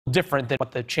different than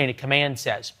what the chain of command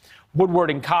says. Woodward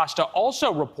and Costa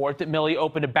also report that Milley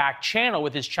opened a back channel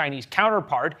with his Chinese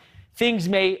counterpart. Things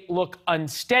may look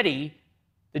unsteady,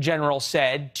 the general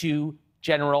said to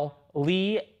General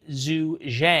Li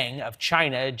Zhujiang of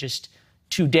China just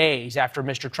 2 days after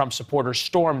Mr. Trump's supporters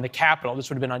stormed the Capitol. This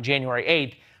would have been on January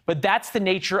 8th. But that's the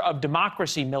nature of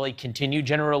democracy, Milley continued.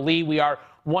 General Lee, we are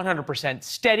 100%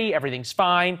 steady. Everything's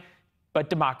fine. But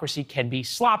democracy can be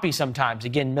sloppy sometimes.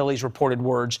 Again, Milley's reported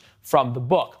words from the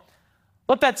book.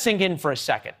 Let that sink in for a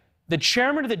second. The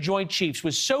chairman of the Joint Chiefs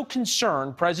was so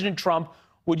concerned President Trump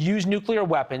would use nuclear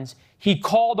weapons, he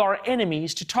called our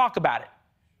enemies to talk about it.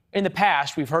 In the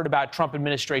past, we've heard about Trump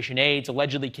administration aides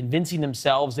allegedly convincing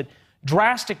themselves that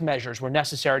drastic measures were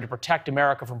necessary to protect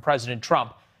America from President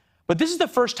Trump. But this is the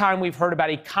first time we've heard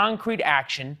about a concrete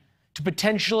action to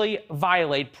potentially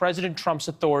violate President Trump's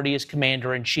authority as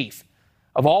commander-in-chief.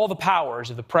 Of all the powers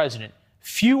of the president,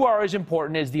 few are as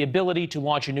important as the ability to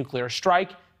launch a nuclear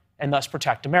strike and thus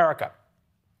protect America.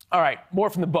 All right, more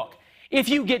from the book. If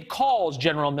you get calls,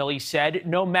 General Milley said,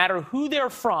 no matter who they're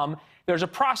from, there's a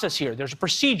process here. There's a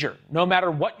procedure. No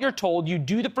matter what you're told, you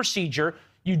do the procedure,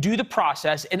 you do the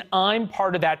process, and I'm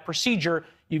part of that procedure.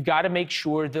 You've got to make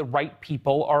sure the right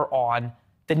people are on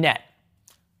the net.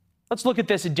 Let's look at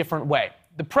this a different way.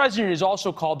 The president is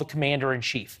also called the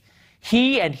commander-in-chief.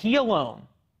 He and he alone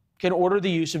can order the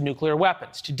use of nuclear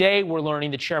weapons. Today, we're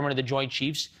learning the chairman of the Joint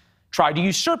Chiefs tried to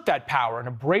usurp that power in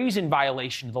a brazen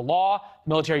violation of the law, the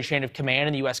military chain of command,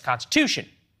 and the U.S. Constitution.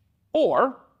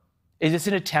 Or is this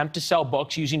an attempt to sell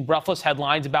books using breathless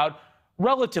headlines about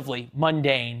relatively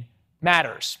mundane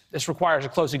matters? This requires a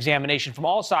close examination from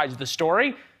all sides of the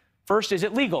story. First, is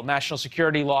it legal? National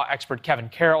security law expert Kevin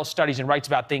Carroll studies and writes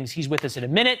about things. He's with us in a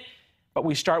minute. But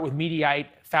we start with Mediaite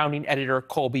founding editor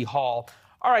Colby Hall.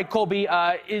 All right, Colby,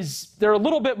 is there a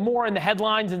little bit more in the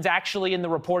headlines than's actually in the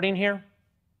reporting here?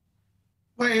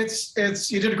 Well,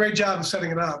 you did a great job of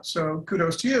setting it up, so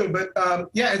kudos to you. But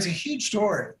yeah, it's a huge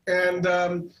story. And,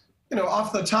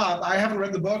 off the top, I haven't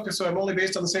read the book, so I'm only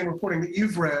based on the same reporting that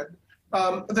you've read.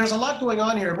 There's a lot going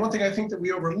on here. One thing I think that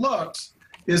we overlooked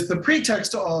is the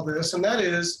pretext to all this, and that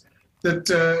is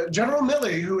that General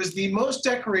Milley, who is the most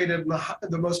decorated,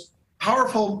 the most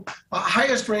powerful,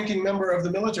 highest-ranking member of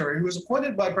the military, who was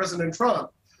appointed by President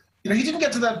Trump, he didn't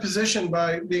get to that position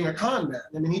by being a con man.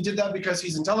 I mean, he did that because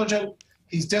he's intelligent,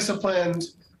 he's disciplined.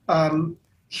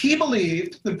 He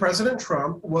believed that President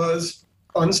Trump was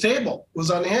unstable, was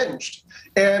unhinged.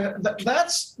 And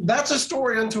that's a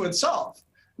story unto itself.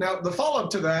 Now, the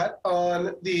follow-up to that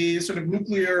on the sort of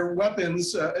nuclear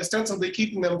weapons, ostensibly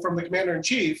keeping them from the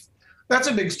commander-in-chief, that's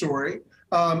a big story.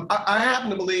 I happen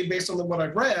to believe, based on what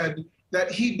I've read, that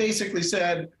he basically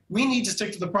said, we need to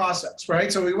stick to the process,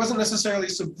 right? So he wasn't necessarily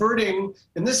subverting,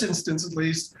 in this instance at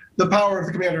least, the power of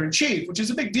the commander-in-chief, which is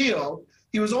a big deal.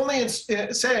 He was only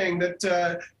saying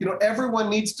that, everyone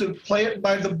needs to play it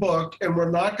by the book, and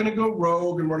we're not going to go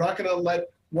rogue, and we're not going to let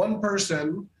one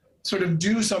person sort of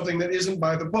do something that isn't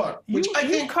by the book, which I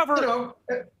think,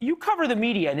 you cover the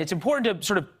media, and it's important to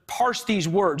sort of parse these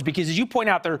words because, as you point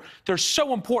out, they're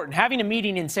so important. Having a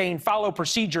meeting and saying follow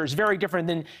procedure is very different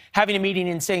than having a meeting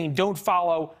and saying don't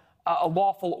follow a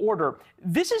lawful order.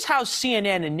 This is how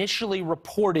CNN initially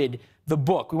reported the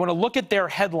book. We want to look at their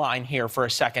headline here for a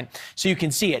second so you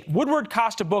can see it. Woodward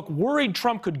Costa book worried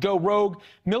Trump could go rogue.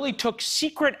 Milley took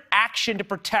secret action to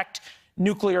protect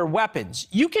nuclear weapons.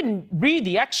 You can read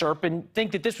the excerpt and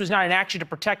think that this was not an action to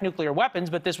protect nuclear weapons,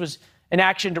 but this was an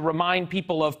action to remind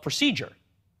people of procedure.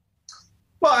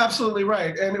 Well, absolutely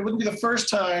right. And it wouldn't be the first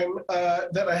time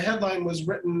that a headline was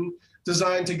written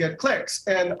designed to get clicks.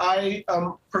 And I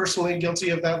am personally guilty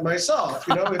of that myself.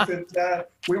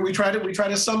 We try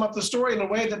to sum up the story in a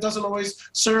way that doesn't always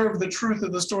serve the truth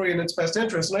of the story in its best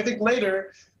interest. And I think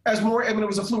later, it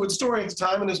was a fluid story at the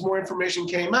time, and as more information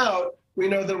came out, we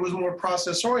know that it was more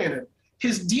process-oriented.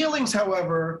 His dealings,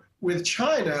 however, with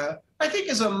China, I think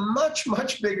is a much,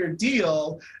 much bigger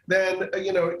deal than,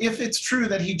 if it's true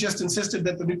that he just insisted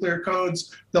that the nuclear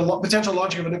codes, the potential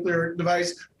launching of a nuclear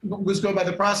device was go by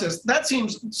the process. That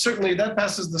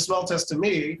passes the smell test to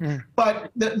me.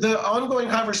 But the ongoing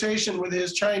conversation with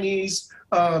his Chinese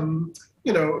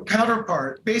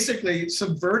counterpart, basically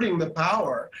subverting the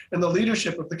power and the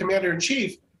leadership of the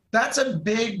commander-in-chief, that's a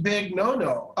big, big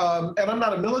no-no. And I'm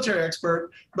not a military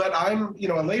expert, but I'm,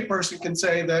 a layperson can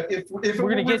say that if it were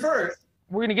reversed,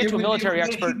 we're going to get to a military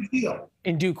expert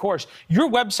in due course. Your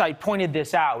website pointed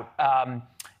this out.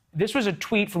 This was a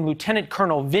tweet from Lieutenant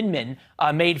Colonel Vindman,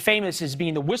 made famous as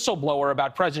being the whistleblower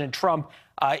about President Trump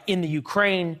in the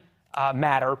Ukraine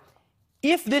matter.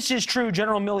 If this is true,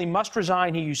 General Milley must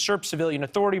resign. He usurped civilian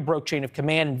authority, broke chain of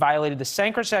command, and violated the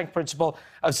sacrosanct principle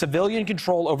of civilian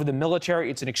control over the military.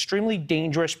 It's an extremely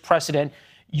dangerous precedent.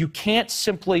 You can't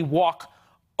simply walk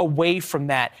away from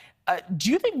that. Do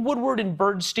you think Woodward and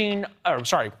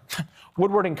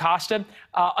Woodward and Costa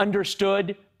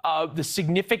understood the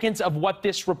significance of what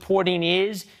this reporting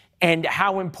is and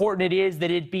how important it is that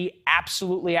it be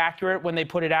absolutely accurate when they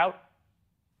put it out?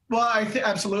 Well,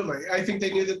 absolutely. I think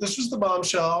they knew that this was the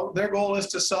bombshell. Their goal is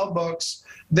to sell books.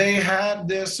 They had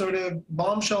this sort of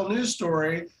bombshell news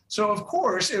story. So, of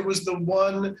course, it was the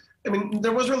one. I mean,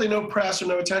 there was really no press or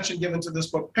no attention given to this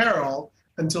book, Peril,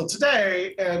 until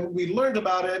today. And we learned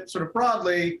about it sort of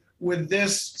broadly with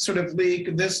this sort of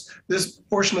leak, this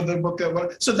portion of the book that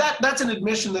went. So that's an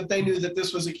admission that they knew that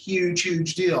this was a huge,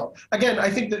 huge deal. Again, I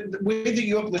think that the way that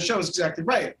you open the show is exactly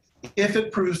right. If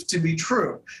it proves to be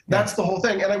true. That's the whole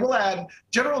thing. And I will add,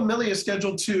 General Milley is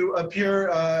scheduled to appear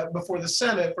before the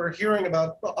Senate for a hearing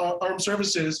about armed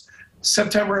services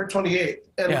September 28th.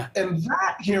 And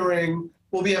that hearing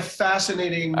will be a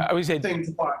fascinating thing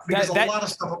to watch, because a lot of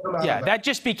stuff will come out of that. That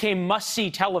just became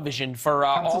must-see television for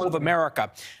all of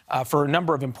America for a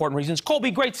number of important reasons.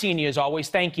 Colby, great seeing you as always.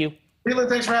 Thank you. Leland,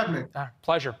 thanks for having me.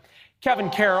 Pleasure.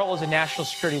 Kevin Carroll is a national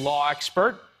security law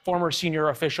expert, former senior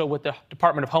official with the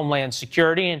Department of Homeland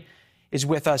Security, and is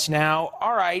with us now.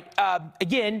 All right.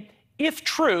 Again, if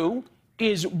true,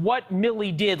 is what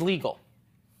Milley did legal?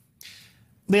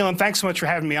 Leland, thanks so much for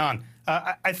having me on.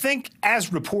 I think,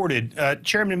 as reported,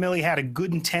 Chairman Milley had a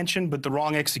good intention but the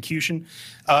wrong execution.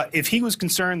 If he was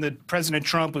concerned that President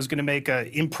Trump was going to make an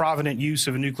improvident use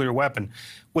of a nuclear weapon,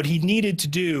 what he needed to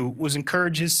do was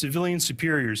encourage his civilian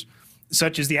superiors,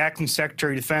 such as the acting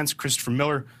Secretary of Defense, Christopher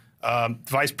Miller,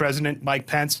 Vice President Mike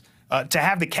Pence, to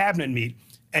have the cabinet meet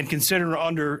and consider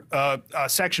under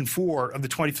Section 4 of the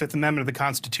 25th Amendment of the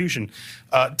Constitution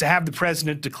to have the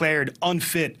president declared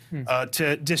unfit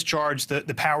to discharge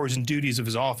the powers and duties of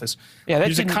his office.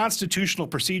 There's a constitutional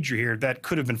procedure here that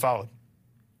could have been followed.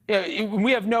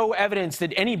 We have no evidence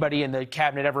that anybody in the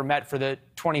cabinet ever met for the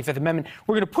 25th Amendment.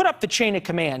 We're going to put up the chain of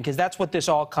command because that's what this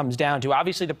all comes down to.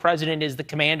 Obviously, the president is the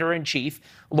commander-in-chief.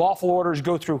 Lawful orders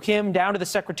go through him down to the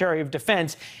Secretary of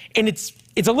Defense. And it's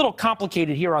a little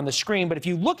complicated here on the screen, but if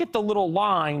you look at the little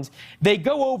lines, they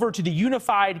go over to the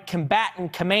Unified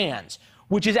Combatant Commands,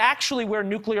 which is actually where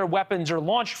nuclear weapons are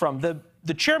launched from.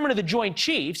 The chairman of the Joint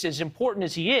Chiefs, as important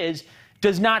as he is,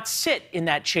 does not sit in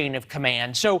that chain of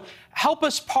command. So help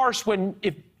us parse in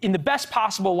the best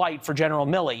possible light for General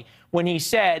Milley, when he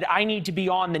said, I need to be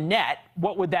on the net,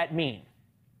 what would that mean?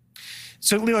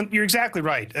 So, Leland, you're exactly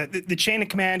right. The chain of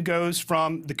command goes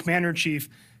from the commander-in-chief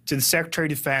to the Secretary of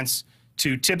Defense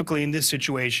to, typically in this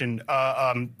situation,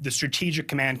 the Strategic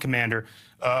Command Commander,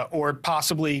 or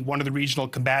possibly one of the regional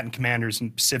combatant commanders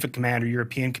in Pacific Command or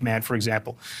European Command, for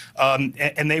example.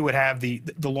 And they would have the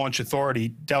launch authority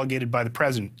delegated by the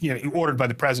president, ordered by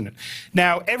the president.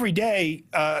 Now, every day,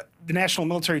 the National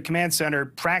Military Command Center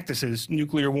practices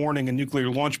nuclear warning and nuclear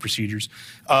launch procedures.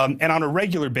 And on a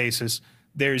regular basis,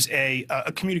 there's a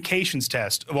communications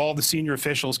test of all the senior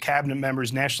officials, cabinet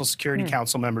members, National Security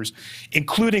Council members,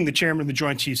 including the chairman of the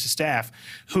Joint Chiefs of Staff,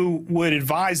 who would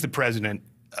advise the president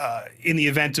in the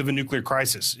event of a nuclear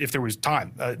crisis, if there was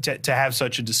time to have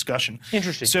such a discussion.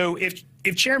 Interesting. So if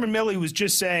Chairman Milley was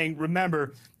just saying,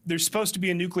 remember, there's supposed to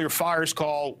be a nuclear fires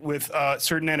call with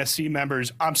certain NSC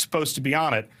members, I'm supposed to be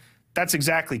on it, that's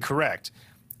exactly correct.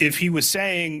 If he was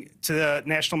saying to the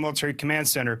National Military Command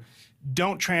Center,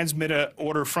 don't transmit an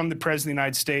order from the President of the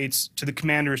United States to the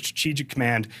Commander of Strategic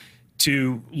Command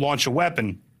to launch a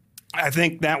weapon, I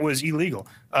think that was illegal.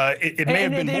 It may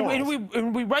have been moral.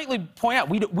 And we rightly point out,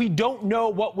 we don't know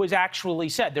what was actually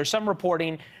said. There's some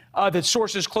reporting that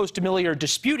sources close to Milley are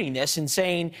disputing this and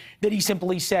saying that he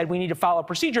simply said we need to follow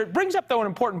procedure. It brings up, though, an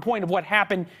important point of what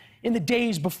happened in the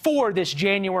days before this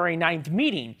January 9th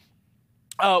meeting,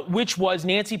 which was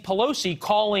Nancy Pelosi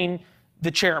calling the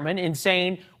chairman and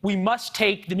saying, we must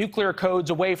take the nuclear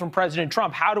codes away from President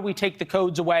Trump. How do we take the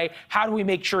codes away? How do we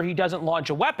make sure he doesn't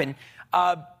launch a weapon?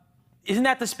 Isn't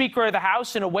that the Speaker of the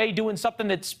House, in a way, doing something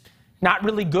that's not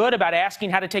really good about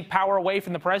asking how to take power away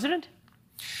from the president?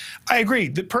 I agree.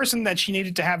 The person that she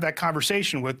needed to have that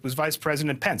conversation with was Vice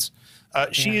President Pence.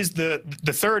 She is the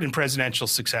third in presidential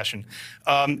succession.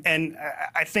 And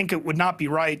I think it would not be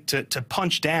right to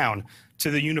punch down to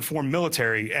the uniformed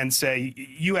military and say,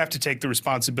 you have to take the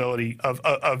responsibility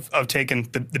of taking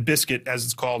the biscuit, as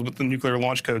it's called, with the nuclear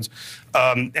launch codes,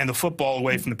 and the football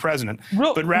away from the president,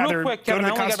 but rather quick, go Kevin,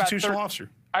 to the constitutional officer.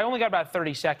 I only got about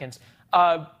 30 seconds.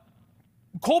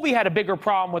 Colby had a bigger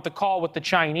problem with the call with the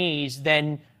Chinese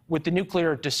than with the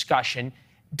nuclear discussion.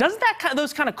 Doesn't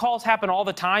those kind of calls happen all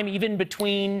the time, even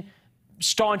between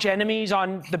staunch enemies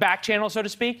on the back channel, so to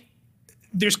speak?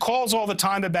 There's calls all the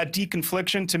time about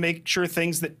deconfliction to make sure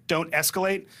things that don't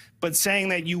escalate, but saying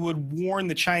that you would warn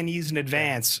the Chinese in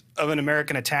advance of an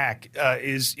American attack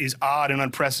is odd and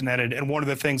unprecedented, and one of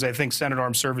the things I think Senate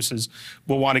Armed Services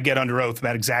will want to get under oath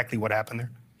about exactly what happened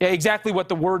there. Yeah, exactly what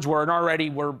the words were, and already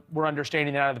we're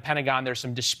understanding that out of the Pentagon there's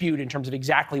some dispute in terms of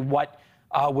exactly what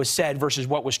was said versus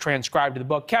what was transcribed to the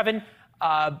book. Kevin,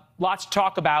 lots to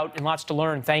talk about and lots to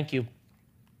learn. Thank you.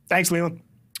 Thanks, Leland.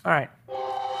 All right.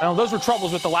 Well, those were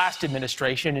troubles with the last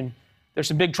administration, and there's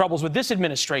some big troubles with this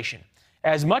administration.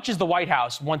 As much as the White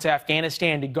House wants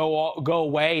Afghanistan to go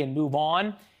away and move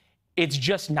on, it's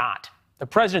just not. The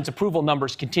president's approval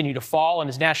numbers continue to fall, and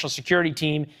his national security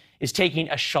team is taking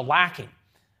a shellacking,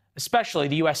 especially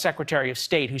the U.S. Secretary of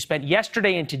State, who spent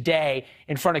yesterday and today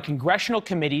in front of congressional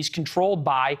committees controlled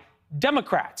by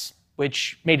Democrats,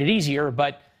 which made it easier,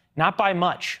 but not by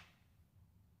much.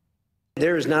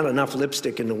 There is not enough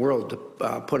lipstick in the world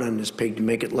to put on this pig to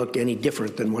make it look any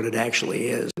different than what it actually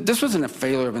is. This wasn't a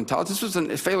failure of intelligence. This was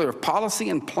a failure of policy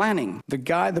and planning. The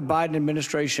guy the Biden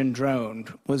administration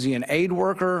droned, was he an aid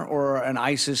worker or an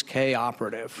ISIS-K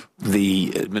operative?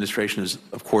 The administration is,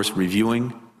 of course,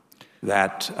 reviewing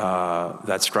that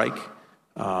strike,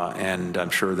 and I'm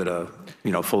sure that a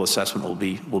full assessment will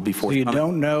be forthcoming. So you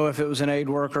don't know if it was an aid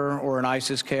worker or an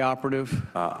ISIS-K operative?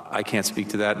 I can't speak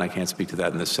to that, and I can't speak to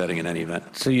that in this setting in any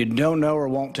event. So you don't know or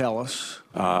won't tell us?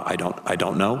 I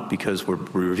don't know because we're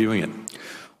reviewing it.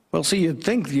 Well, see, you'd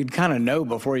think you'd kind of know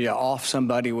before you off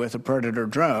somebody with a Predator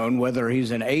drone whether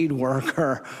he's an aid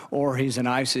worker or he's an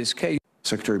ISIS-K.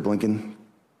 Secretary Blinken,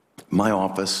 my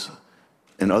office,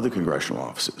 and other congressional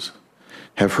offices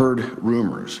have heard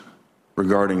rumors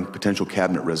regarding potential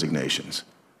cabinet resignations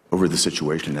over the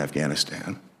situation in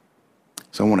Afghanistan.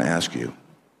 So I want to ask you,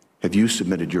 have you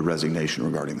submitted your resignation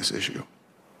regarding this issue?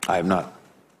 I have not.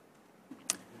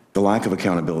 The lack of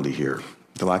accountability here,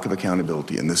 the lack of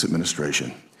accountability in this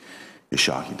administration is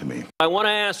shocking to me. I want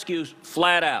to ask you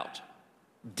flat out,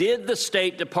 did the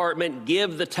State Department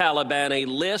give the Taliban a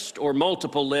list or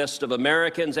multiple lists of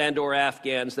Americans and or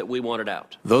Afghans that we wanted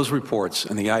out? Those reports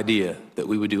and the idea that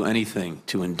we would do anything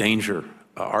to endanger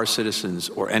our citizens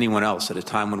or anyone else at a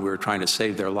time when we were trying to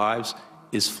save their lives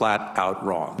is flat out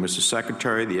wrong. Mr.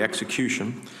 Secretary, the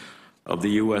execution of the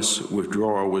U.S.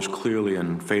 withdrawal was clearly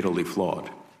and fatally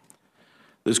flawed.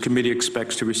 This committee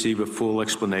expects to receive a full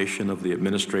explanation of the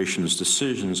administration's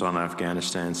decisions on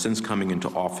Afghanistan since coming into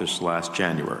office last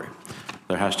January.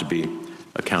 There has to be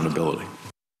accountability.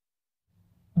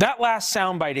 That last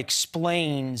soundbite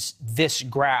explains this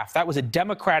graph. That was a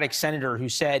Democratic senator who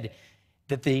said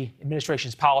that the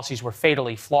administration's policies were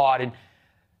fatally flawed. And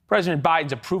President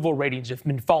Biden's approval ratings have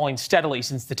been falling steadily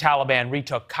since the Taliban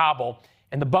retook Kabul.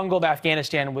 And the bungled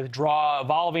Afghanistan withdrawal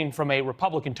evolving from a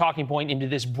Republican talking point into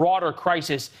this broader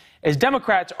crisis as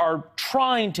Democrats are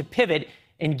trying to pivot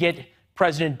and get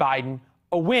President Biden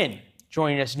a win.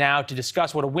 Joining us now to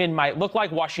discuss what a win might look like,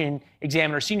 Washington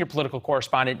Examiner senior political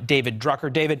correspondent David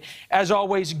Drucker. David, as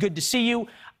always, good to see you.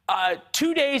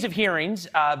 2 days of hearings.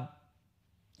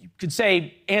 You could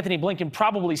say Anthony Blinken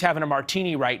probably is having a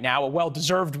martini right now, a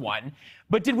well-deserved one.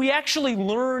 But did we actually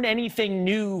learn anything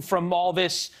new from all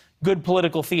this good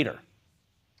political theater?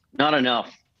 Not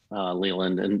enough,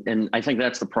 Leland. And I think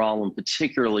that's the problem,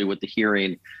 particularly with the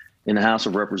hearing in the House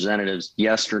of Representatives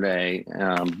yesterday,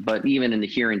 but even in the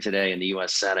hearing today in the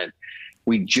U.S. Senate.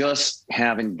 We just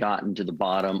haven't gotten to the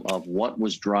bottom of what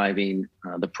was driving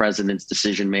the president's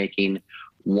decision-making,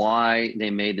 why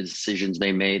they made the decisions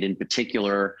they made. In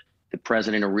particular, the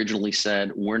president originally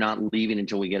said, we're not leaving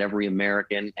until we get every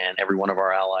American and every one of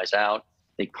our allies out.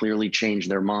 They clearly changed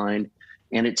their mind.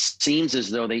 And it seems as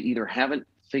though they either haven't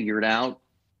figured out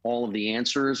all of the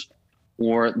answers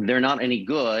or they're not any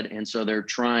good. And so they're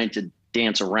trying to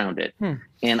dance around it.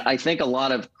 And I think a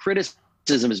lot of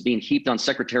criticism is being heaped on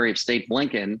Secretary of State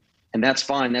Blinken, and that's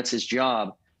fine. That's his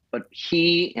job. But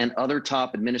he and other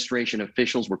top administration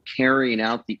officials were carrying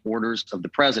out the orders of the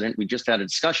president. We just had a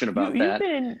discussion about that.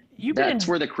 That's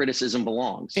where the criticism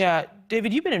belongs. Yeah,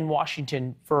 David, you've been in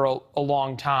Washington for a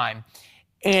long time.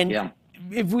 And yeah.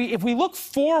 If we look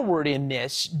forward in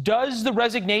this, does the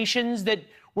resignations that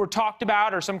were talked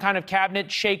about or some kind of cabinet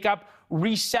shakeup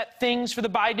reset things for the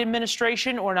Biden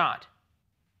administration or not?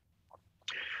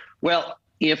 Well,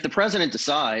 if the president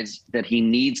decides that he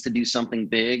needs to do something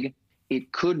big,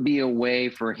 it could be a way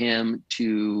for him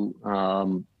to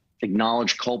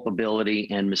acknowledge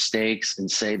culpability and mistakes and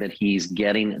say that he's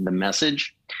getting the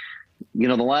message. You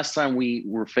know, the last time we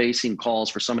were facing calls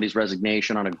for somebody's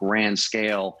resignation on a grand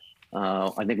scale,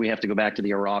 I think we have to go back to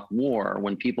the Iraq War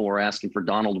when people were asking for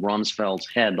Donald Rumsfeld's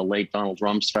head, the late Donald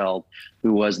Rumsfeld,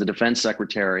 who was the defense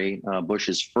secretary,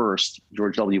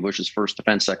 George W. Bush's first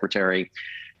defense secretary.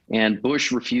 And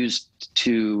Bush refused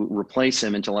to replace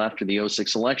him until after the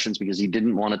 2006 elections because he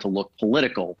didn't want it to look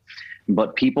political.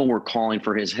 But people were calling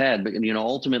for his head. But, you know,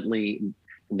 ultimately,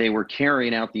 they were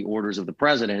carrying out the orders of the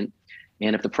president.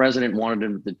 And if the president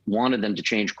wanted them to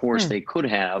change course, they could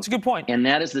have. That's a good point. And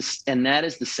that is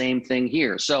the same thing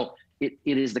here. So it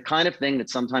is the kind of thing that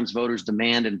sometimes voters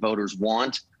demand and voters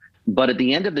want. But at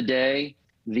the end of the day,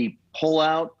 the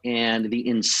pullout and the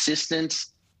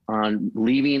insistence on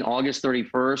leaving August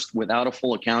 31st without a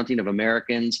full accounting of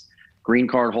Americans, green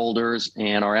card holders,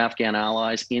 and our Afghan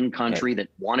allies in country that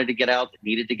wanted to get out, that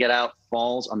needed to get out,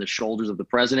 falls on the shoulders of the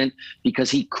president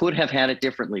because he could have had it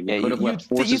differently. We could have left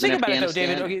forces in Afghanistan.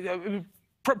 You think about it, though,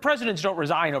 David. Presidents don't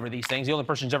resign over these things. The only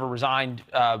person who's ever resigned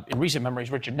in recent memory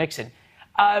is Richard Nixon.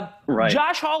 Right.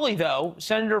 Josh Hawley, though,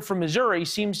 senator from Missouri,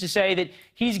 seems to say that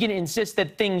he's going to insist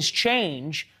that things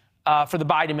change for the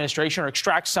Biden administration or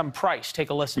extract some price. Take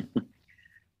a listen.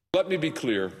 Let me be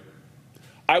clear.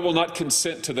 I will not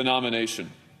consent to the nomination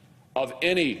of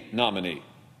any nominee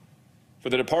for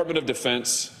the Department of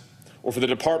Defense or for the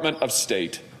Department of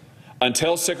State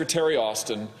until Secretary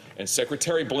Austin and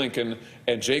Secretary Blinken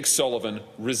and Jake Sullivan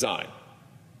resign.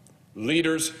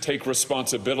 Leaders take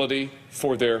responsibility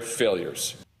for their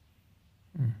failures.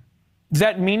 Is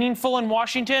that meaningful in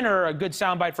Washington or a good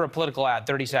soundbite for a political ad?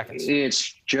 30 seconds.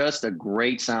 It's just a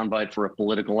great soundbite for a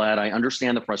political ad. I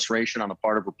understand the frustration on the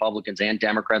part of Republicans and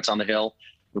Democrats on the Hill.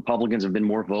 Republicans have been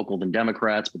more vocal than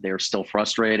Democrats, but they are still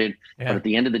frustrated. Yeah. But at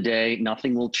the end of the day,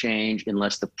 nothing will change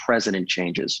unless the president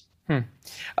changes.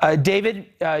 David,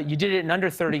 you did it in under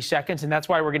 30 seconds, and that's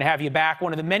why we're going to have you back.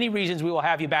 One of the many reasons we will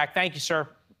have you back. Thank you, sir.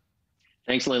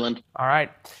 Thanks, Leland. All right.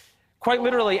 Quite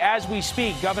literally, as we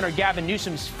speak, Governor Gavin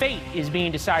Newsom's fate is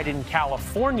being decided in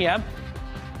California.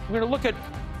 We're going to look at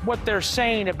what they're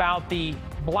saying about the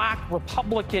black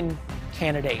Republican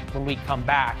candidate when we come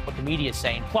back, what the media is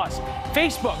saying. Plus,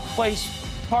 Facebook plays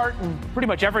part in pretty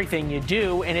much everything you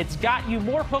do, and it's got you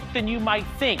more hooked than you might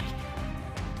think.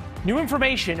 New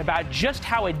information about just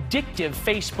how addictive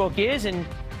Facebook is and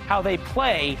how they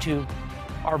play to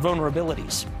our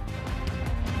vulnerabilities.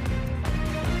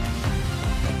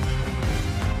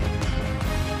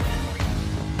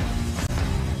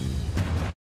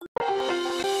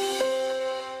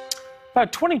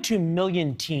 About 22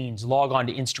 million teens log on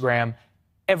to Instagram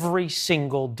every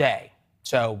single day.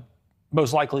 So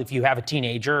most likely if you have a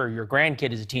teenager or your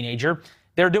grandkid is a teenager,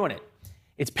 they're doing it.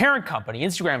 Its parent company,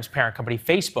 Instagram's parent company,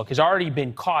 Facebook, has already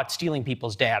been caught stealing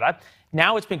people's data.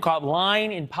 Now it's been caught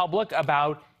lying in public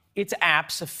about its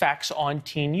app's effects on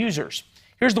teen users.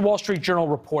 Here's the Wall Street Journal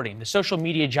reporting. The social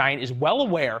media giant is well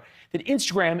aware that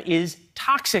Instagram is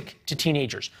toxic to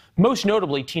teenagers, most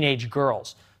notably teenage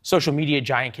girls. Social media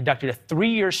giant conducted a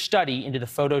 3-year study into the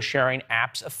photo sharing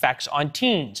app's effects on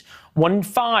teens. 1 in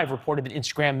 5 reported that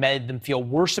Instagram made them feel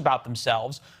worse about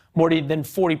themselves. More than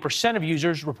 40% of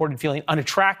users reported feeling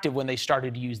unattractive when they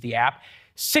started to use the app.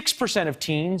 6% of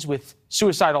teens with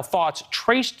suicidal thoughts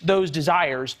traced those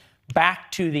desires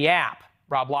back to the app.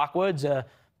 Rob Lockwood's a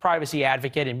privacy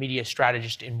advocate and media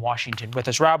strategist in Washington with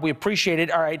us. Rob, we appreciate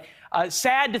it. All right.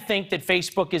 Sad to think that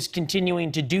Facebook is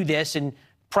continuing to do this and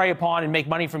prey upon and make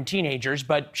money from teenagers,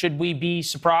 but should we be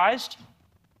surprised?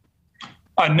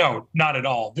 No, not at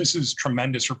all. This is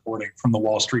tremendous reporting from the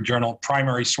Wall Street Journal,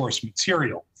 primary source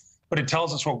material. But it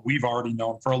tells us what we've already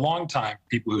known for a long time,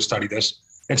 people who study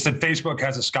this. It's that Facebook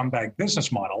has a scumbag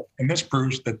business model, and this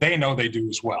proves that they know they do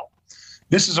as well.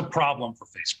 This is a problem for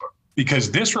Facebook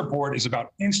because this report is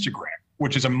about Instagram,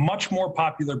 which is a much more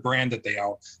popular brand that they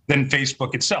own than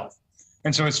Facebook itself.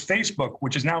 And so as Facebook,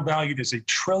 which is now valued as $1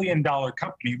 trillion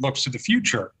company, looks to the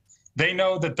future, they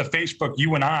know that the Facebook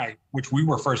you and I, which we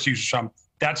were first users from,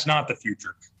 that's not the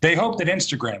future. They hope that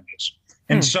Instagram is.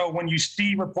 And so when you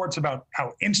see reports about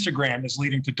how Instagram is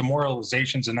leading to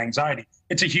demoralizations and anxiety,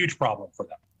 it's a huge problem for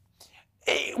them.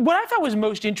 What I thought was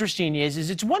most interesting is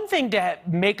it's one thing to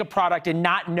make a product and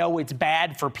not know it's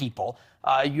bad for people.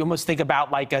 You almost think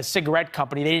about like a cigarette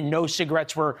company. They didn't know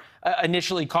cigarettes were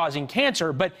initially causing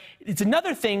cancer. But it's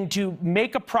another thing to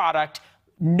make a product,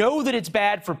 know that it's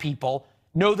bad for people,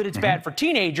 know that it's bad for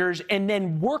teenagers, and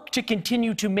then work to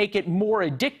continue to make it more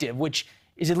addictive, which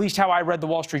is at least how I read the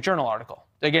Wall Street Journal article.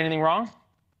 Did I get anything wrong?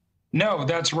 No,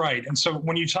 that's right. And so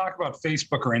when you talk about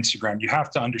Facebook or Instagram, you have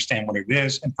to understand what it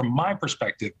is. And from my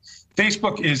perspective,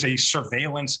 Facebook is a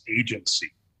surveillance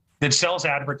agency. that sells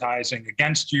advertising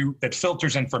against you, that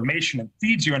filters information and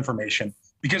feeds you information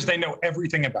because they know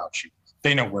everything about you.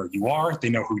 They know where you are, they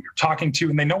know who you're talking to,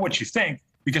 and they know what you think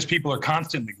because people are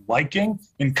constantly liking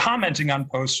and commenting on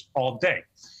posts all day.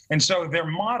 And so their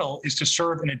model is to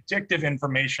serve an addictive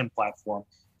information platform,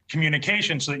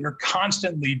 communication, so that you're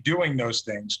constantly doing those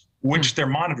things, which they're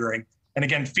monitoring, and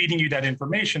again, feeding you that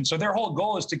information. So their whole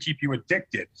goal is to keep you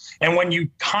addicted. And when you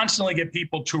constantly get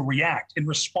people to react and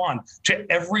respond to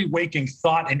every waking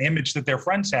thought and image that their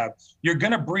friends have, you're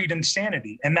going to breed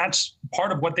insanity. And that's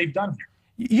part of what they've done here.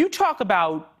 You talk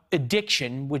about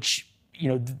addiction, which, you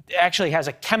know, actually has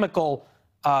a chemical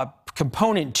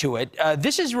component to it.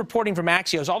 This is reporting from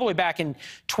Axios all the way back in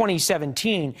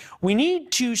 2017. We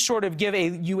need to sort of give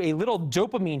you a little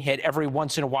dopamine hit every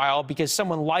once in a while because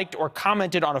someone liked or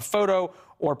commented on a photo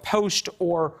or post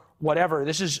or whatever.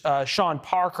 This is Sean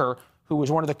Parker, who was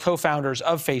one of the co-founders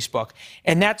of Facebook.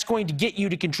 And that's going to get you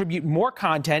to contribute more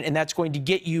content, and that's going to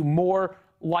get you more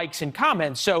likes and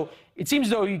comments. So it seems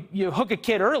as though you hook a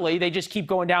kid early, they just keep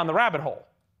going down the rabbit hole.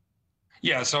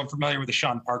 Yeah, so I'm familiar with the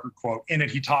Sean Parker quote. In it,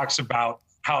 he talks about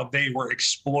how they were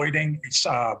exploiting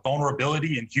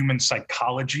vulnerability in human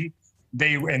psychology.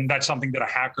 And that's something that a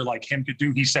hacker like him could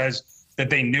do. He says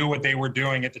that they knew what they were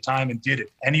doing at the time and did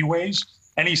it anyways.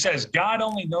 And he says, God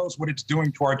only knows what it's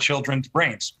doing to our children's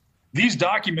brains. These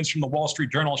documents from the Wall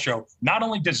Street Journal show not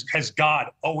only has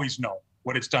God always known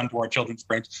what it's done to our children's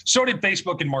brains, so did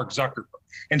Facebook and Mark Zuckerberg.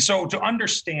 And so to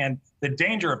understand the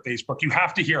danger of Facebook, you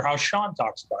have to hear how Sean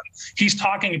talks about it. He's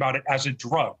talking about it as a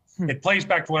drug. It plays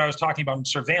back to what I was talking about in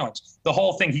surveillance. The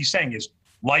whole thing he's saying is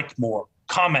like more,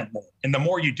 comment more. And the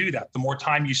more you do that, the more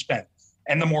time you spend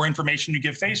and the more information you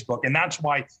give Facebook. And that's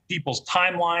why people's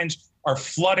timelines are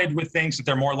flooded with things that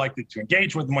they're more likely to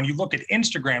engage with. And when you look at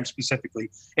Instagram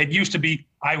specifically, it used to be,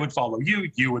 I would follow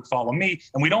you, you would follow me,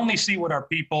 and we'd only see what our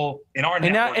people in our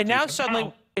network do.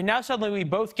 And now suddenly we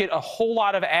both get a whole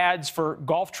lot of ads for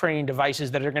golf training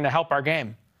devices that are going to help our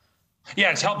game.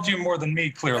 Yeah, it's helped you more than me,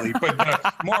 clearly.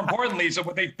 But more importantly, so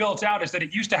what they've built out is that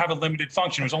it used to have a limited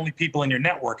function. It was only people in your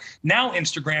network. Now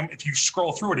Instagram, if you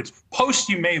scroll through it, it's posts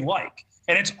you may like.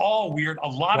 And it's all weird. A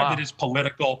lot of it is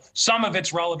political. Some of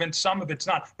it's relevant. Some of it's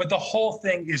not. But the whole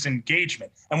thing is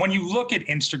engagement. And when you look at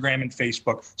Instagram and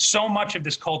Facebook, so much of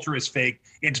this culture is fake.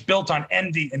 It's built on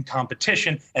envy and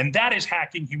competition. And that is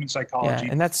hacking human psychology.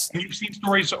 Yeah, and you've seen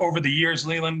stories over the years,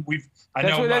 Leland.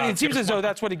 It seems as though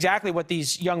that's exactly what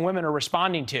these young women are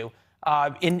responding to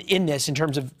in this, in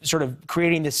terms of sort of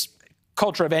creating this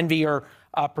culture of envy or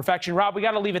perfection. Rob, we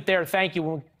got to leave it there. Thank you.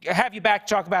 We'll have you back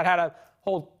to talk about how to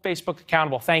hold Facebook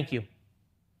accountable. Thank you.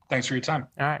 Thanks for your time.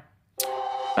 All right.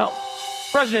 Well,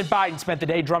 President Biden spent the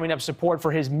day drumming up support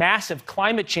for his massive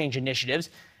climate change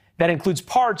initiatives. That includes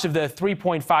parts of the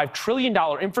 $3.5 trillion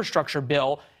infrastructure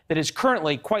bill that is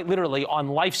currently, quite literally, on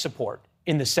life support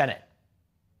in the Senate.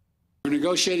 We're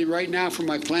negotiating right now for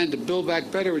my plan to Build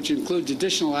Back Better, which includes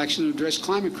additional action to address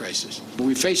climate crisis. But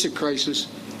we face a crisis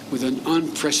with an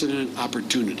unprecedented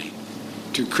opportunity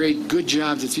to create good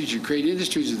jobs of the future, create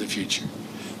industries of the future,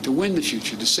 to win the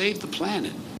future, to save the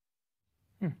planet.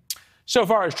 So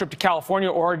far, his trip to California,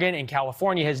 Oregon, and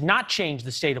California has not changed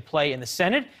the state of play in the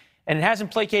Senate, and it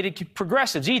hasn't placated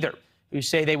progressives either, who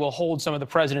say they will hold some of the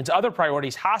president's other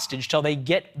priorities hostage till they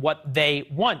get what they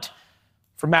want.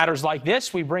 For matters like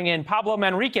this, we bring in Pablo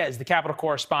Manriquez, the Capitol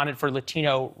correspondent for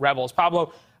Latino Rebels.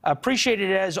 Pablo, appreciate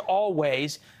it as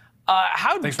always.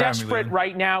 How desperate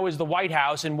right now is the White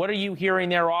House, and what are you hearing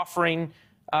they're offering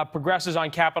progressives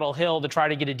on Capitol Hill to try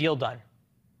to get a deal done?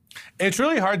 It's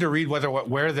really hard to read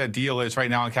where the deal is right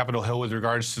now on Capitol Hill with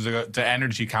regards to the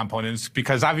energy components,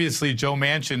 because obviously Senator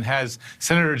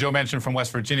Joe Manchin from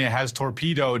West Virginia has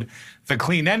torpedoed the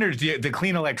clean energy, the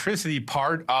clean electricity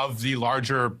part of the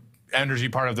larger energy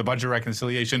part of the budget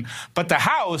reconciliation, but the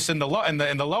House in the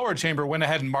lower chamber went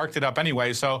ahead and marked it up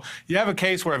anyway. So you have a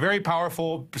case where a very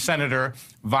powerful senator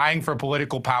vying for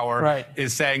political power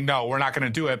is saying, no, we're not going to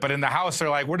do it. But in the House, they're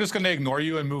like, we're just going to ignore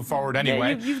you and move forward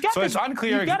anyway. It's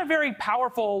unclear. You've got a very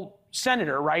powerful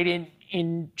senator, right,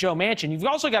 in Joe Manchin. You've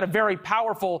also got a very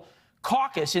powerful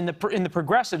caucus in the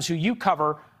progressives who you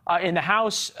cover in the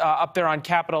House up there on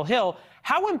Capitol Hill.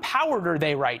 How empowered are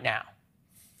they right now?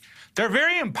 They're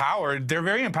very empowered. They're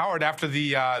very empowered after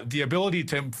the ability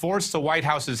to force the White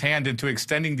House's hand into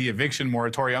extending the eviction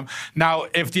moratorium. Now,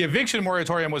 if the eviction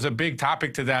moratorium was a big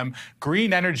topic to them,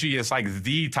 green energy is like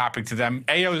the topic to them.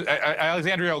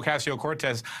 Alexandria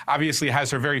Ocasio-Cortez obviously has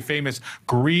her very famous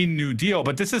Green New Deal,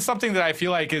 but this is something that I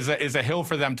feel like is a hill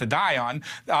for them to die on.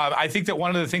 I think that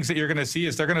one of the things that you're going to see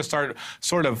is they're going to start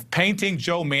sort of painting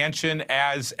Joe Manchin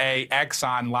as a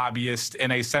Exxon lobbyist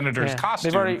in a senator's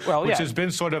costume, which has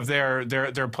been sort of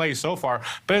their play so far.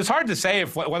 But it's hard to say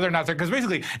whether or not they're, because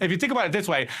basically, if you think about it this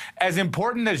way, as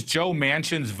important as Joe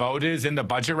Manchin's vote is in the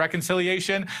budget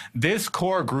reconciliation, this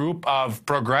core group of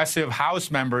progressive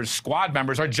House members, squad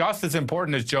members, are just as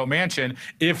important as Joe Manchin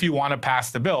if you want to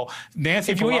pass the bill.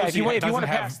 Nancy Pelosi if you want to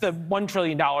pass the $1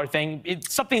 trillion thing,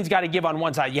 something's got to give on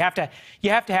one side. You have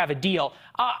to have a deal.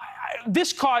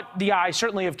 This caught the eye,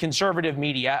 certainly, of conservative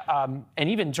media and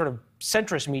even sort of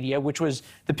centrist media, which was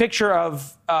the picture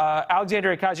of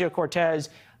Alexandria Ocasio-Cortez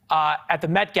at the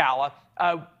Met Gala.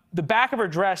 The back of her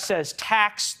dress says,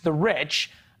 "Tax the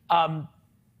rich." The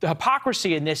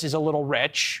hypocrisy in this is a little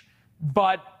rich,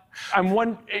 but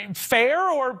fair,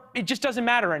 or it just doesn't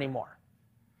matter anymore?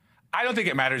 I don't think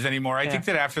it matters anymore. I think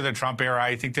that after the Trump era,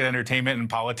 I think that entertainment and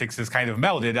politics has kind of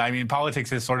melded. I mean,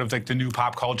 politics is sort of like the new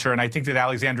pop culture, and I think that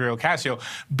Alexandria Ocasio,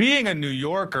 being a New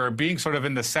Yorker, being sort of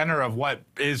in the center of what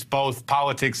is both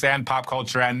politics and pop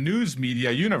culture and news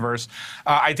media universe,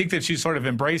 I think that she's sort of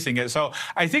embracing it. So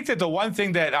I think that the one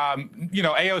thing that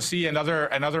AOC and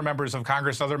other members of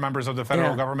Congress, other members of the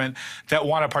federal government that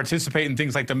want to participate in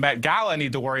things like the Met Gala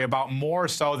need to worry about more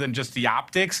so than just the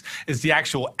optics is the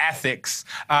actual ethics.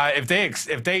 If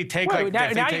they take hold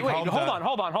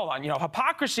on. You know,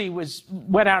 hypocrisy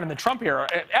went out in the Trump era.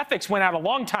 Ethics went out a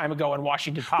long time ago in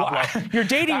Washington, Pablo. You're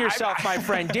dating yourself, my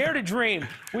friend. Dare to dream.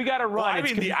 We got to run. Well,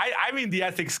 I mean the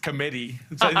ethics committee.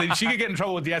 So she could get in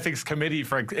trouble with the ethics committee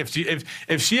for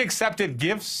if she accepted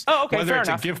gifts, whether it's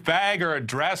a gift bag or a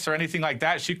dress or anything like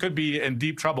that, she could be in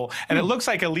deep trouble. And it looks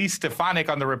like Elise Stefanik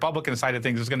on the Republican side of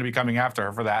things is going to be coming after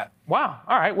her for that. Wow.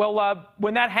 All right. Well,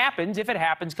 when that happens, if it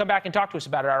happens, come back and talk to us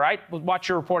about it. All right. We'll watch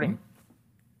your reporting.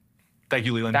 Thank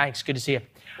you, Leland. Thanks. Good to see you.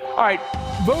 All right.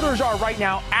 Voters are right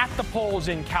now at the polls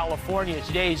in California.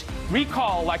 Today's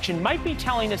recall election might be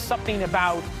telling us something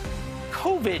about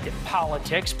COVID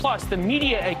politics. Plus, the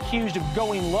media accused of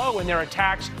going low in their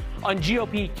attacks on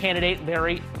GOP candidate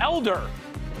Larry Elder.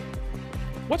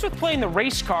 What's with playing the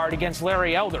race card against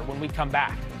Larry Elder when we come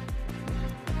back?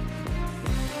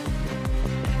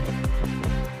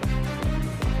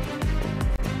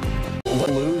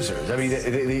 Losers. I mean,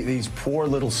 these poor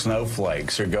little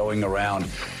snowflakes are going around.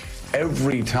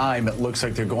 Every time it looks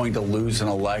like they're going to lose an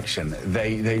election,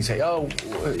 they say, "Oh,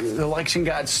 the election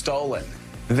got stolen.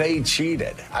 They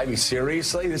cheated." I mean,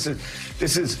 seriously, this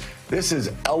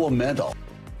is elemental.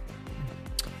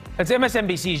 That's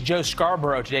MSNBC's Joe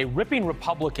Scarborough today ripping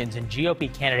Republicans and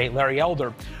GOP candidate Larry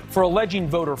Elder for alleging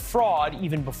voter fraud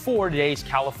even before today's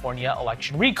California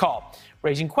election recall,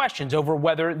 raising questions over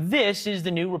whether this is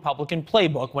the new Republican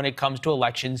playbook when it comes to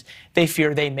elections they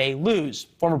fear they may lose.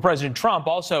 Former President Trump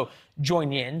also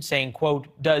joined in, saying, quote,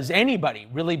 "Does anybody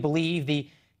really believe the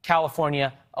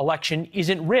California election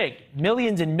isn't rigged?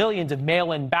 Millions and millions of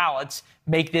mail-in ballots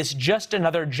make this just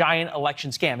another giant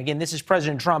election scam." Again, this is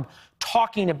President Trump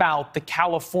talking about the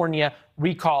California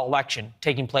recall election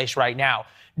taking place right now.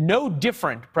 No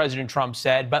different, President Trump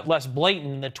said, but less blatant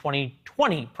than the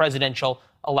 2020 presidential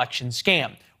election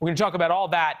scam. We're going to talk about all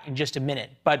that in just a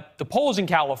minute. But the polls in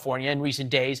California in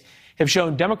recent days have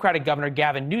shown Democratic Governor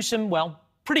Gavin Newsom, well,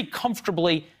 pretty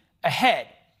comfortably ahead.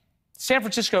 San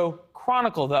Francisco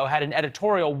Chronicle, though, had an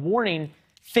editorial warning,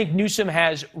 "Think Newsom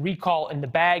has recall in the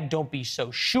bag, don't be so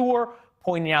sure,"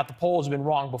 pointing out the polls have been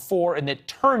wrong before and that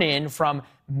turn-in from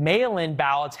mail-in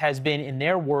ballots has been, in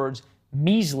their words,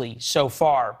 measly so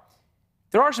far.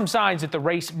 There are some signs that the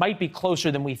race might be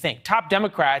closer than we think. Top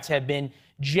Democrats have been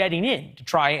jetting in to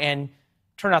try and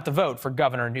turn out the vote for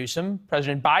Governor Newsom.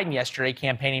 President Biden yesterday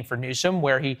campaigning for Newsom,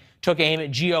 where he took aim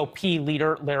at GOP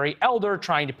leader Larry Elder,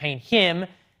 trying to paint him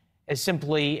as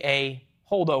simply a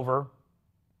holdover,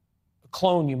 a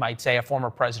clone, you might say, of former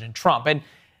President Trump. And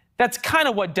that's kind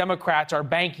of what Democrats are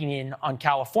banking in on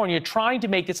California, trying to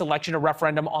make this election a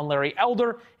referendum on Larry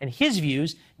Elder and his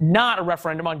views, not a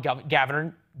referendum on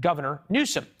Governor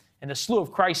Newsom and the slew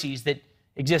of crises that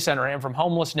exist under him, from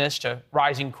homelessness to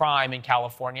rising crime in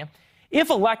California. If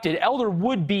elected, Elder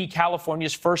would be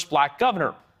California's first black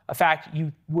governor, a fact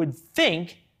you would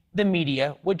think the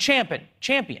media would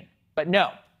champion. But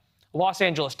no. The Los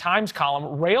Angeles Times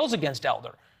column rails against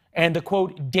Elder and the,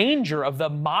 quote, danger of the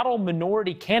model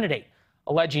minority candidate,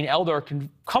 alleging Elder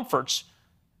comforts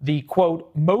the, quote,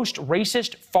 most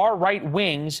racist far-right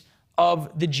wings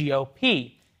of the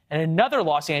GOP. And another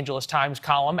Los Angeles Times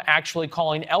column actually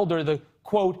calling Elder the,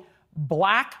 quote,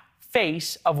 black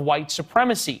face of white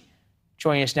supremacy.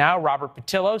 Joining us now, Robert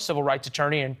Patillo, civil rights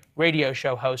attorney and radio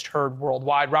show host heard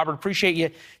worldwide. Robert, appreciate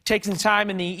you taking time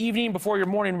in the evening before your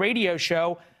morning radio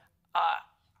show.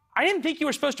 I didn't think you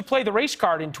were supposed to play the race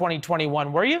card in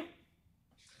 2021, were you?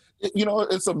 You know,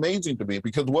 it's amazing to me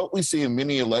because what we see in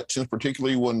many elections,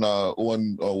 particularly when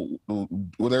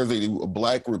there's a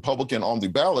black Republican on the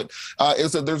ballot,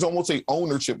 is that there's almost an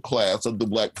ownership class of the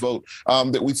black vote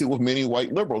that we see with many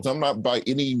white liberals. I'm not by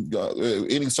any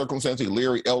circumstance a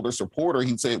Larry Elder supporter.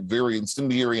 He said very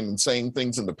incendiary and insane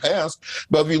things in the past.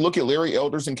 But if you look at Larry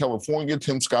Elders in California,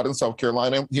 Tim Scott in South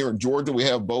Carolina, here in Georgia, we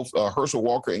have both Herschel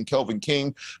Walker and Kelvin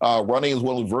King running, as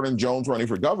well as Vernon Jones running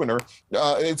for governor.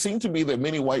 It seems to be that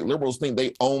many white liberals think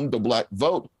they own the black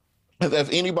vote. If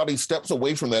anybody steps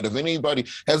away from that, if anybody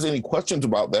has any questions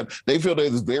about that, they feel that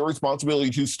it's their responsibility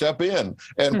to step in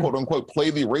and quote unquote play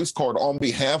the race card on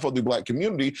behalf of the black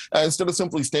community instead of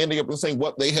simply standing up and saying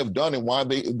what they have done and why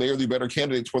they are the better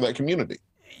candidates for that community.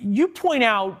 You point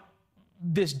out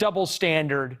this double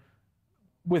standard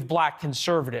with black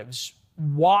conservatives.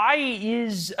 Why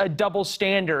is a double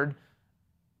standard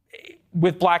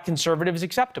with black conservatives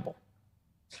acceptable?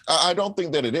 I don't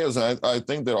think that it is. I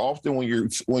think that often when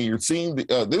you're seeing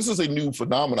this is a new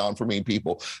phenomenon for many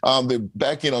people.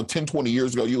 Back 10, 20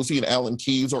 years ago, you'll see an Alan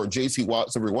Keyes or a J.C.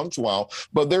 Watts every once in a while,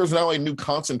 but there's now a new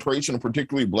concentration of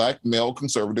particularly black male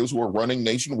conservatives who are running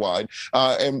nationwide.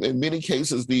 And in many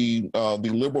cases, the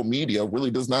liberal media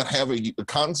really does not have a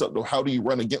concept of how do you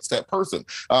run against that person.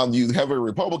 You have a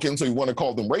Republican, so you want to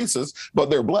call them racist, but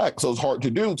they're black, so it's hard to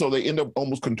do. So they end up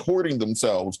almost contorting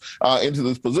themselves into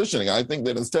this positioning. I think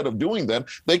that instead of doing that,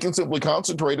 they can simply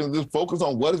concentrate and just focus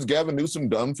on what has Gavin Newsom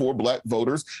done for black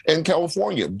voters in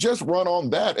California. Just run on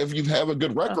that if you have a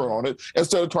good record on it,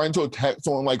 instead of trying to attack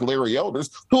someone like Larry Elders,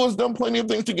 who has done plenty of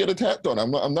things to get attacked on.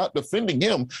 I'm not defending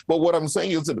him, but what I'm saying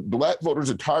is that black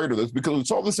voters are tired of this because we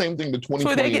saw the same thing the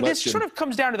 2020 election. This sort of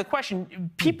comes down to the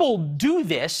question, people do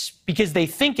this because they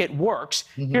think it works.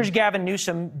 Here's Gavin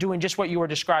Newsom doing just what you were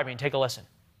describing. Take a listen.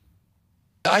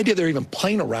 The idea they're even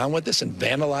playing around with this and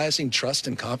vandalizing trust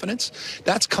and confidence,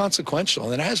 that's consequential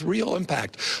and it has real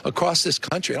impact across this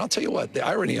country. And I'll tell you what, the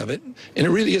irony of it, and it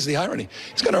really is the irony,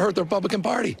 it's going to hurt the Republican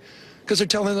Party because they're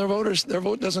telling their voters their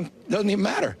vote doesn't even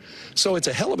matter. So it's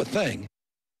a hell of a thing.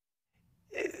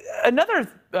 Another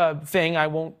thing, I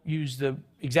won't use the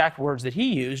exact words that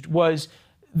he used, was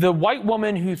the white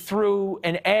woman who threw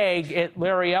an egg at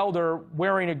Larry Elder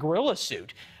wearing a gorilla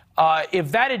suit.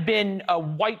 If that had been a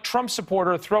white Trump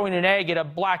supporter throwing an egg at a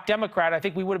black Democrat, I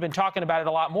think we would have been talking about it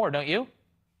a lot more, don't you?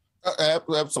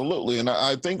 Absolutely. And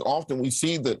I think often we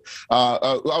see that,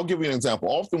 I'll give you an example.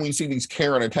 Often we see these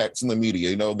Karen attacks in the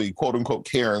media, the quote unquote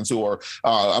Karens who are,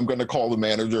 I'm going to call the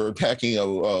manager, attacking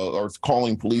or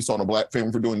calling police on a black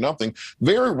family for doing nothing.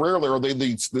 Very rarely are they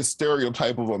this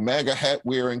stereotype of a MAGA hat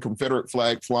wearing, Confederate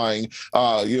flag flying,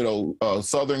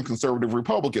 Southern conservative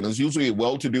Republican. It's usually a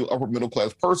well-to-do upper middle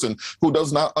class person who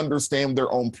does not understand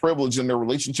their own privilege and their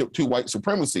relationship to white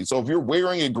supremacy. So if you're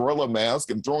wearing a gorilla mask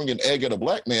and throwing an egg at a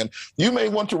black man, you may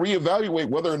want to reevaluate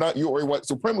whether or not you're a white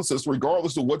supremacist,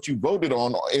 regardless of what you voted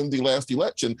on in the last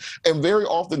election. And very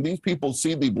often these people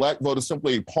see the black vote as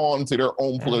simply a pawn to their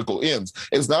own political ends.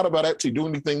 It's not about actually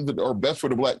doing the things that are best for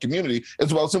the black community.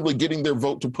 It's about simply getting their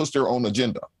vote to push their own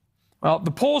agenda. Well,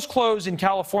 the polls close in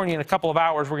California in a couple of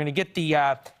hours. We're going to get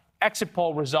the exit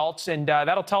poll results, and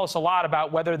that'll tell us a lot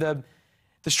about whether the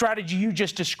strategy you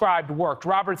just described worked.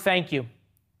 Robert, thank you.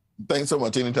 Thanks so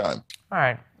much. Anytime. All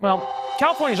right. Well,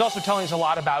 California is also telling us a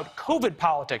lot about COVID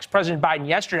politics. President Biden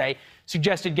yesterday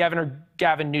suggested Governor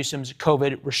Gavin Newsom's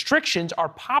COVID restrictions are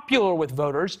popular with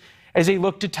voters as they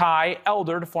look to tie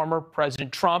Elder to former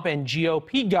President Trump and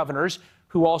GOP governors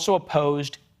who also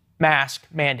opposed mask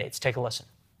mandates. Take a listen.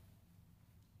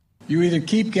 You either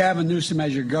keep Gavin Newsom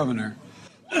as your governor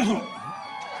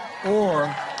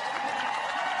or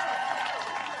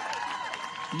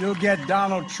you'll get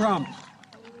Donald Trump.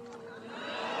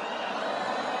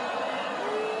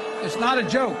 It's not a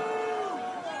joke.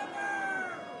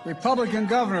 Republican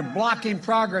governor blocking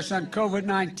progress on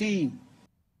COVID-19.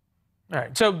 All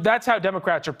right, so that's how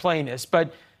Democrats are playing this.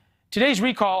 But today's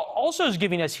recall also is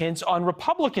giving us hints on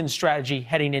Republican strategy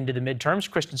heading into the midterms.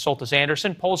 Kristen Soltis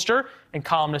Anderson, pollster and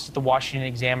columnist at the Washington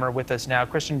Examiner, with us now.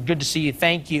 Kristen, good to see you.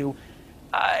 Thank you.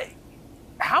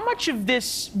 How much of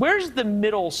this, where's the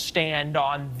middle stand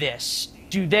on this?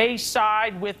 Do they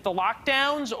side with the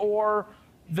lockdowns or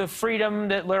the freedom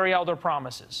that Larry Elder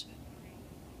promises?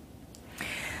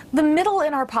 The middle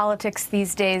in our politics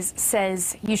these days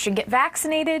says you should get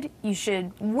vaccinated, you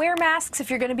should wear masks if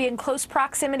you're going to be in close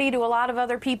proximity to a lot of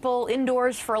other people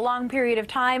indoors for a long period of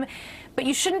time, but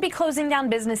you shouldn't be closing down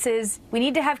businesses. We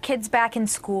need to have kids back in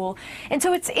school. And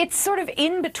so it's sort of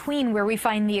in between where we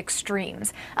find the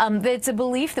extremes. It's a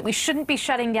belief that we shouldn't be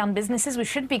shutting down businesses, we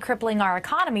shouldn't be crippling our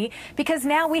economy, because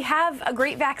now we have a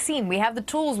great vaccine, we have the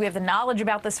tools, we have the knowledge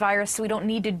about this virus, so we don't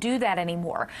need to do that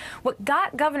anymore. What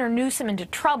got Governor Newsom into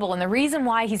trouble, and the reason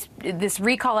why this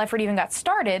recall effort even got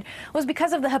started, was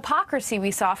because of the hypocrisy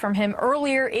we saw from him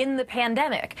earlier in the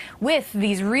pandemic, with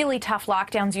these really tough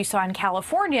lockdowns you saw in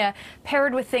California,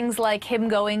 paired with things like him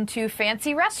going to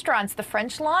fancy restaurants, the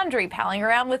French Laundry, palling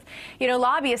around with,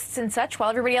 lobbyists and such,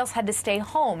 while everybody else had to stay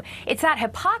home. It's that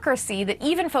hypocrisy that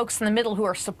even folks in the middle who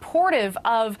are supportive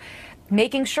of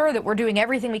making sure that we're doing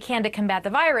everything we can to combat the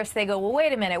virus, they go, well,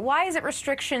 wait a minute, why is it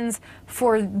restrictions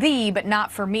for thee but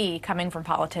not for me coming from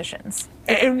politicians?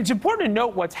 And it's important to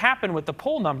note what's happened with the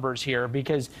poll numbers here,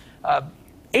 because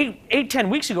 10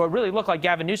 weeks ago, it really looked like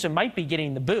Gavin Newsom might be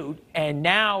getting the boot, and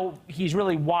now he's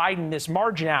really widened this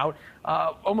margin out,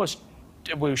 almost,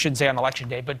 we shouldn't say on election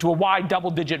day, but to a wide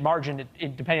double-digit margin,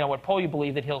 depending on what poll you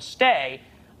believe, that he'll stay.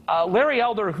 Larry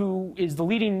Elder, who is the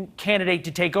leading candidate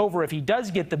to take over if he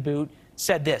does get the boot,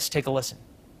 said this. Take a listen.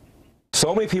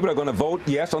 So many people are going to vote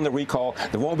yes on the recall.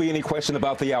 There won't be any question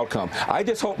about the outcome. I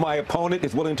just hope my opponent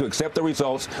is willing to accept the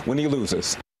results when he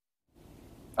loses.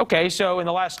 Okay, so in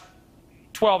the last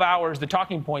 12 hours, the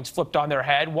talking points flipped on their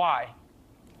head. Why?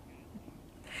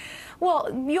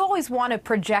 Well, you always want to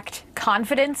project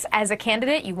confidence as a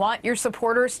candidate. You want your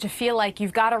supporters to feel like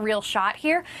you've got a real shot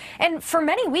here. And for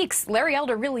many weeks, Larry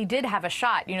Elder really did have a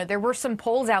shot. There were some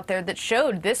polls out there that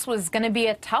showed this was going to be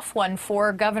a tough one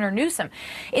for Governor Newsom.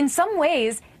 In some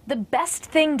ways, the best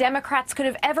thing Democrats could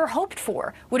have ever hoped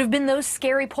for would have been those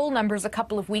scary poll numbers a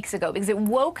couple of weeks ago, because it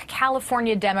woke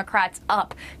California Democrats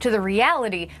up to the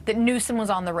reality that Newsom was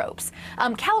on the ropes.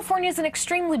 California is an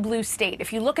extremely blue state.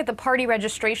 If you look at the party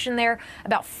registration there,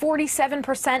 about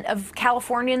 47% of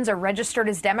Californians are registered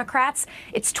as Democrats.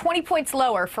 It's 20 points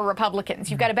lower for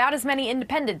Republicans. You've got about as many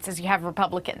independents as you have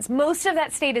Republicans. Most of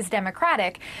that state is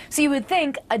Democratic, so you would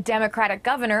think a Democratic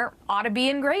governor ought to be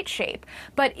in great shape.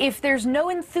 But if there's no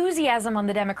enthusiasm on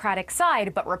the Democratic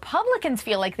side, but Republicans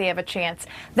feel like they have a chance,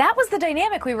 that was the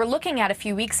dynamic we were looking at a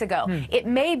few weeks ago. It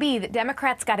may be that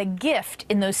Democrats got a gift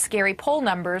in those scary poll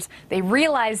numbers. They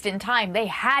realized in time they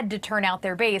had to turn out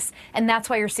their base, and that's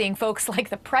why you're seeing folks like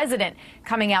the president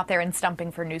coming out there and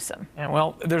stumping for Newsom. And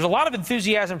well, there's a lot of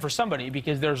enthusiasm for somebody,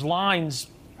 because there's lines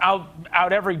out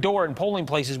every door in polling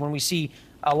places when we see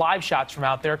live shots from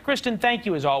out there. Kristen, thank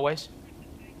you as always.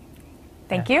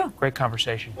 Thank you. Great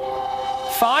conversation.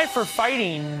 Five for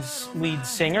Fighting's lead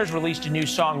singers released a new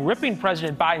song ripping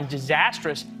President Biden's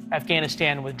disastrous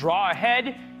Afghanistan withdrawal.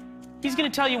 Ahead, he's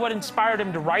going to tell you what inspired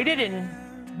him to write it and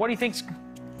what he thinks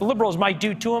the liberals might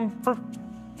do to him for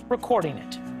recording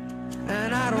it.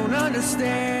 And I don't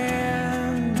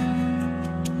understand.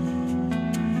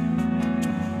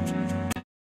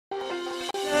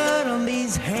 Blood on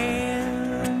these hands,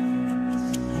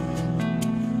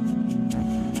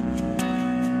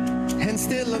 and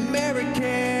still Americans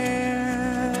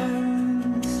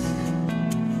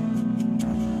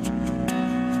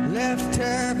left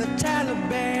to the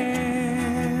Taliban.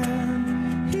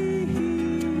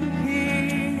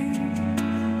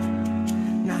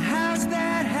 Now how's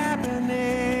that happening?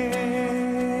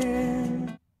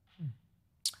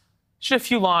 Just a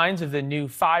few lines of the new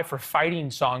Five for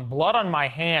Fighting song, Blood on My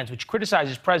Hands, which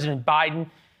criticizes President Biden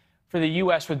for the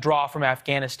U.S. withdrawal from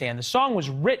Afghanistan. The song was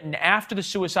written after the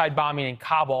suicide bombing in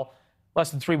Kabul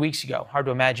less than 3 weeks ago. Hard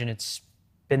to imagine it's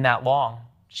been that long.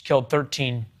 Just killed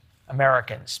 13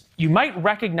 Americans. You might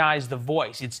recognize the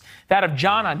voice. It's that of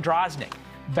John Andrasnik,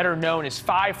 better known as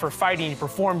Five for Fighting. He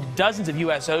performed dozens of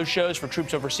USO shows for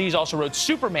troops overseas, also wrote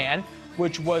Superman,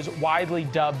 which was widely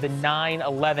dubbed the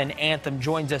 9/11 anthem.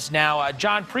 Joins us now.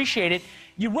 John, appreciate it.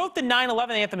 You wrote the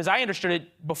 9/11 anthem, as I understood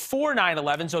it, before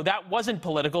 9/11, so that wasn't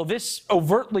political. This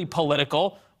overtly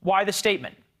political. Why the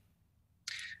statement?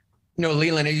 No,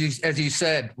 Leland, as you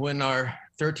said, when our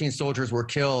 13 soldiers were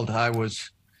killed, I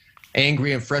was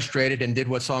angry and frustrated and did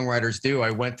what songwriters do.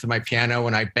 I went to my piano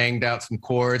and I banged out some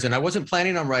chords, and I wasn't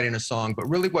planning on writing a song, but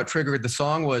really what triggered the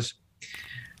song was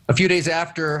a few days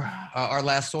after our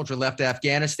last soldier left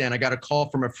Afghanistan, I got a call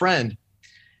from a friend.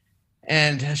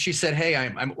 And she said, hey,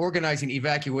 I'm organizing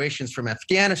evacuations from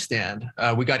Afghanistan.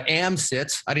 We got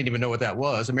AMCITs. I didn't even know what that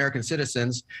was. American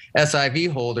citizens,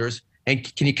 SIV holders. And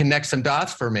can you connect some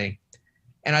dots for me?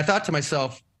 And I thought to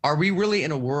myself, are we really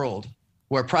in a world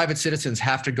where private citizens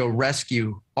have to go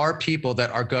rescue our people that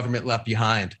our government left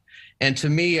behind. And to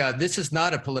me, this is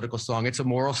not a political song. It's a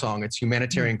moral song. It's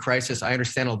humanitarian crisis. I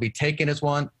understand it'll be taken as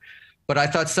one, but I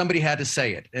thought somebody had to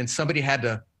say it, and somebody had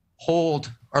to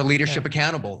hold our leadership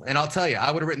accountable. And I'll tell you,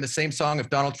 I would have written the same song if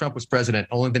Donald Trump was president,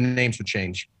 only the names would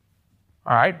change.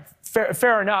 All right,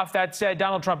 fair enough. That said,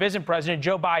 Donald Trump isn't president.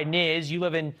 Joe Biden is. You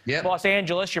live in Los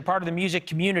Angeles. You're part of the music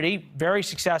community, very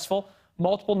successful,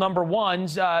 multiple number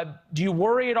ones. Do you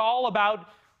worry at all about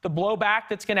the blowback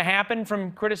that's going to happen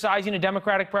from criticizing a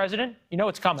Democratic president? You know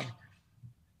it's coming.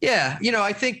 Yeah, you know,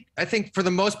 I think for the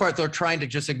most part, they're trying to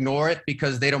just ignore it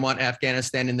because they don't want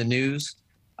Afghanistan in the news.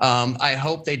 I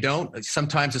hope they don't.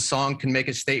 Sometimes a song can make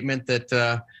a statement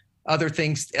that other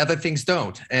things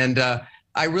don't. And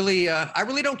I really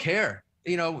don't care.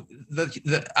 You know,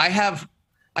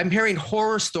 I'm hearing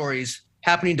horror stories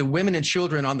happening to women and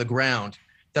children on the ground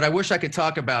that I wish I could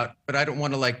talk about, but I don't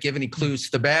want to like give any clues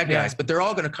to the bad guys, but they're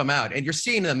all going to come out, and you're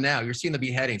seeing them now. You're seeing the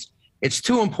beheadings. It's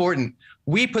too important.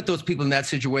 We put those people in that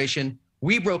situation.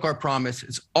 We broke our promise.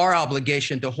 It's our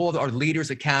obligation to hold our leaders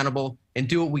accountable and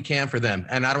do what we can for them.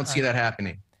 And I don't see that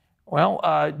happening.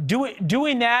 Well,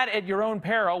 doing that at your own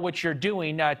peril, which you're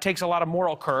doing, takes a lot of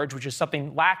moral courage, which is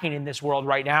something lacking in this world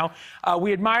right now.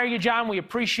 We admire you, John. We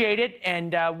appreciate it,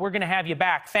 and we're going to have you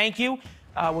back. Thank you.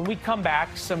 When we come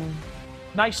back, some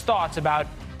nice thoughts about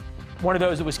one of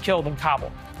those that was killed in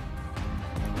Kabul.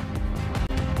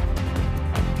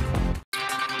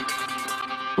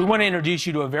 We want to introduce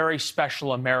you to a very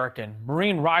special American.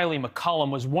 Marine Riley McCullum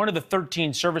was one of the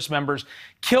 13 service members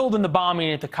killed in the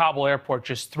bombing at the Kabul airport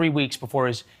just 3 weeks before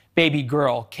his baby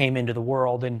girl came into the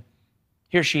world. And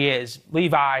here she is.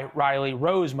 Levi Riley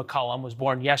Rose McCullum was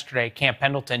born yesterday at Camp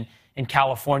Pendleton in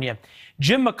California.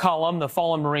 Jim McCullum, the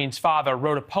fallen Marine's father,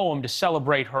 wrote a poem to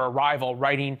celebrate her arrival,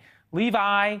 writing,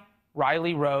 "Levi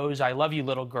Riley Rose, I love you,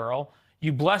 little girl.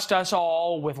 You blessed us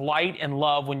all with light and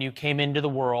love when you came into the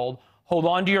world. Hold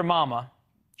on to your mama.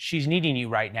 She's needing you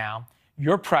right now.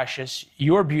 You're precious.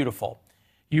 You're beautiful.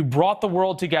 You brought the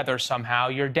world together somehow.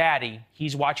 Your daddy,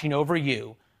 he's watching over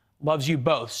you, loves you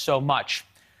both so much."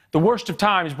 The worst of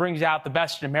times brings out the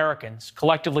best in Americans,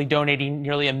 collectively donating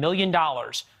nearly $1 million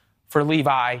for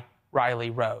Levi Riley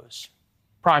Rose.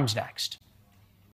 Prime's next.